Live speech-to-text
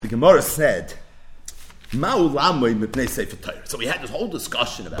The Gemara said, so we had this whole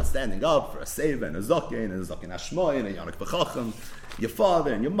discussion about standing up for a Seva and a Zaken Ashmoy and a Yannick B'chacham, your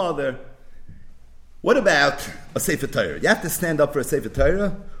father and your mother. What about a Sefer Torah? You have to stand up for a Sefer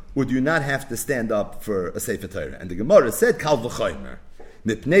Torah, or do you not have to stand up for a Sefer Torah? And the Gemara said, Kal v'chaymer,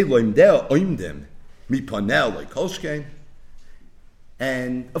 mipnei loim deo oimdim, mipanel loy kolshkein.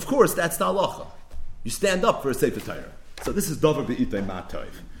 And of course, that's the halacha. You stand up for a Sefer Torah. So this is Dover B'itay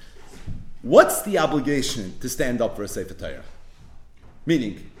Ma'toiv. What's the obligation to stand up for a Sefer Torah?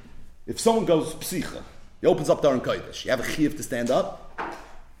 Meaning, if someone goes psicha, he opens up the Aron Kodesh, you have a chiyuv to stand up.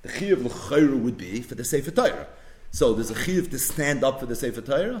 The chiyuv l'chayru would be for the Sefer Torah. So there's a chiyuv to stand up for the Sefer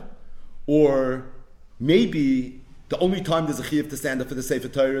Torah, or maybe the only time there's a chiyuv to stand up for the Sefer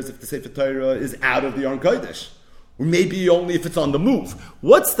Torah is if the Sefer Torah is out of the Aron Kodesh, or maybe only if it's on the move.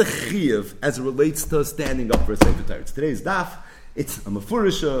 What's the chiyuv as it relates to standing up for a Sefer Torah? It's today's daf. It's a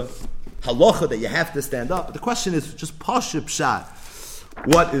mefurisha halacha that you have to stand up. But the question is just pashut pshat.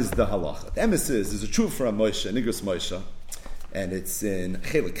 What is the halacha? The emesis is a truth for a Moshe, Nigros Moshe, and it's in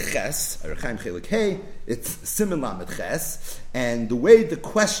Chelik Ches, Arachaim Chelik Hey. It's Siman Lamed Ches, and the way the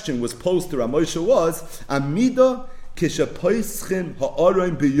question was posed to Ramoshe was Amida kishapoischim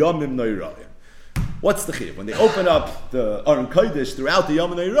ha'aron b'yamim noirayim. What's the chiyuv? When they open up the Aron Kodesh throughout the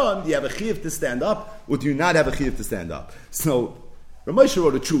Yom Noirayim, do you have a chiyuv to stand up, or do you not have a chiyuv to stand up? So Ramoshe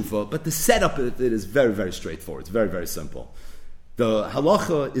wrote a tshuva, but the setup of it is very, very straightforward. It's very, very simple. The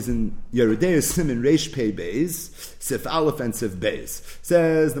halacha is in Yeridei Simin Reish Pei Beis, Sif Aleph and Sif Beis.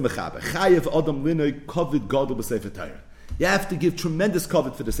 Says the Mechaber, Chayev Adam Linoi Kovid Gadol B'Sefer Torah. You have to give tremendous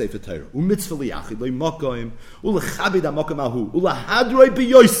covet for the Sefer Torah. U'mitzvah liyachid, lo'imokoim, u'lechabid ha'mokom ahu, u'lahadroi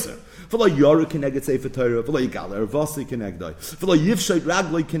b'yoser. V'lo yoru keneged Sefer Torah, v'lo yigaler v'asi kenegdoi, v'lo yivshoit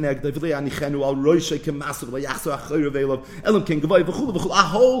ragloi kenegdoi, v'lo yanichenu al roishoi kemasu, v'lo yachzor achoyer v'elav, elam ken gavoi, v'chulu v'chulu. A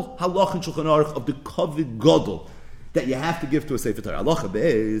whole halach and Shulchan Aruch of the kovid gadol that you have to give to a Sefer Torah. Halacha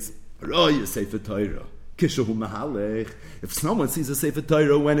beis, roya Sefer Torah. If someone sees a Sefer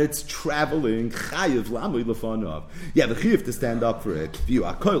Torah when it's traveling, chayiv lamoy lefanav. You have a chayiv to stand up for it.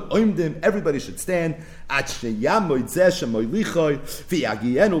 Everybody should stand. So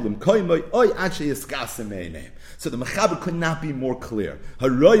the Mechaber could not be more clear.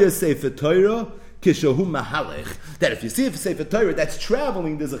 Haroya Sefer Torah. That if you see a Sefer Torah that's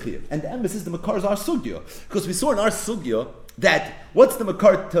traveling, there's a chiyuv. And the emphasis, the makar is our sugya. Because we saw in our sugya that what's the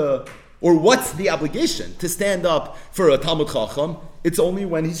makar to, or what's the obligation to stand up for a Talmud Chacham? It's only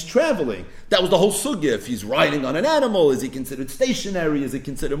when he's traveling. That was the whole sugya. If he's riding on an animal, is he considered stationary? Is he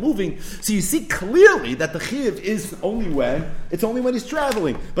considered moving? So you see clearly that the chiyuv is only when he's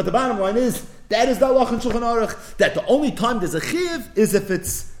traveling. But the bottom line is, that is the halach in Shulchan Aruch, that the only time there's a chiyuv is if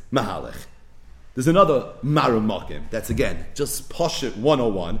it's mahalech. There's another Marum Makim. That's again just Poshet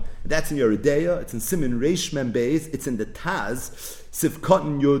 101. That's in Yeridea. It's in Simin Reish Mem Beis. It's in the Taz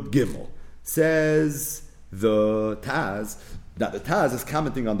Sivkotin Yud Gimel. Says the Taz. Now the Taz is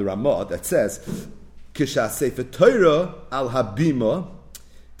commenting on the Ramah that says Kisha Sefer Torah al Habima.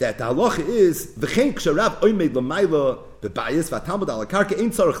 That the halacha is v'chein k'sharav oimed l'mayla b'bayis v'atalmud al karka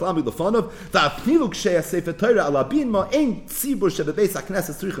ein tzarich lamid l'fanav v'afilu k'shei Sefer Torah al habima ein tzibur shebebeis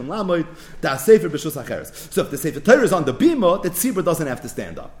hakneses tzrichim lamoid da Sefer b'shus acheres. So if the Sefer Torah is on the bima, the tzibur doesn't have to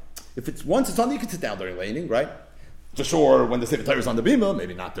stand up. If it's once it's on, you can sit down during laning, right? For sure, when the Sefer Torah is on the bima,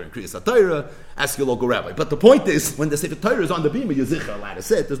 maybe not during Kriyas HaTorah, ask your local rabbi. But the point is, when the Sefer Torah is on the bima, you're zichar allowed to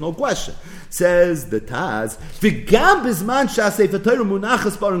sit. There's no question. Says the Taz, V'gam bizman shah Sefer Torah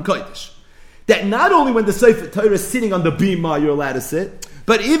munachas b'Aron Kodesh. That not only when the Sefer Torah is sitting on the bima, you're allowed to sit,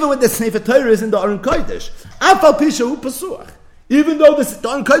 but even when the Sefer Torah is in the Aron Kodesh. Afal pisha hu pasuach. Even though the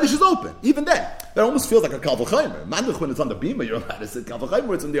Aron Kodesh is open, even then. That almost feels like a Kal V'chaymer. Manduch, when it's on the bima, you're allowed to sit. Kal V'chaymer,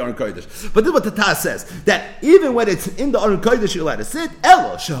 when it's in the Aron Kodesh. But this is what the Taz says, that even when it's in the Aron Kodesh, you're allowed to sit.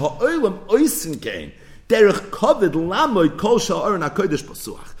 Elo, sheha'olam oisin kein, derech kovid lamoy kol sha'aron HaKodesh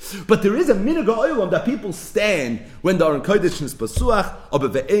pasuach. But there is a minhag ha'olam that people stand when the Aron Kodesh is pasuach, aber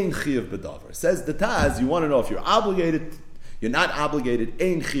ve'ein chiyuv b'davar. Says the Taz, you want to know if you're obligated, you're not obligated,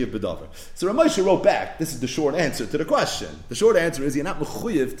 ein chiyuv b'davar. So Ramoshe wrote back, this is the short answer to the question. The short answer is you're not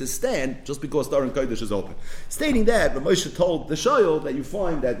mechuyev to stand just because the Aron Kodesh is open. Stating that, Ramoshe told the shayol that you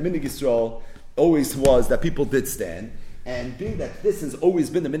find that Minhag Yisrael always was that people did stand, and being that this has always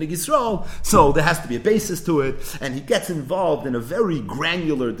been the Minhag Yisrael, so there has to be a basis to it, and he gets involved in a very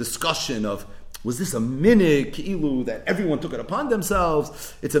granular discussion of, was this a minig ki'ilu that everyone took it upon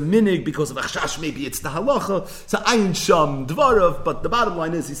themselves? It's a minig because of achshash, maybe it's the halacha. So ayin sham dvarav, but the bottom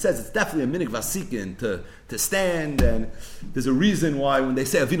line is, he says it's definitely a minig vasikin to stand, and there's a reason why when they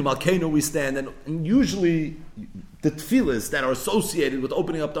say Avinu Malkeinu we stand, and usually the tefillas that are associated with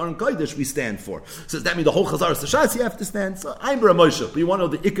opening up the Aron Kodesh we stand for. So does that mean the whole Chazar Sashas you have to stand? So I'm Moshe, but you want to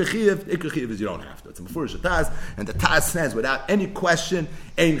know the Ikar Chiyuv? The Ikar Chiyuv is you don't have to. It's a Mefurish Taz, and the Taz stands without any question,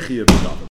 Ein Chiyuv.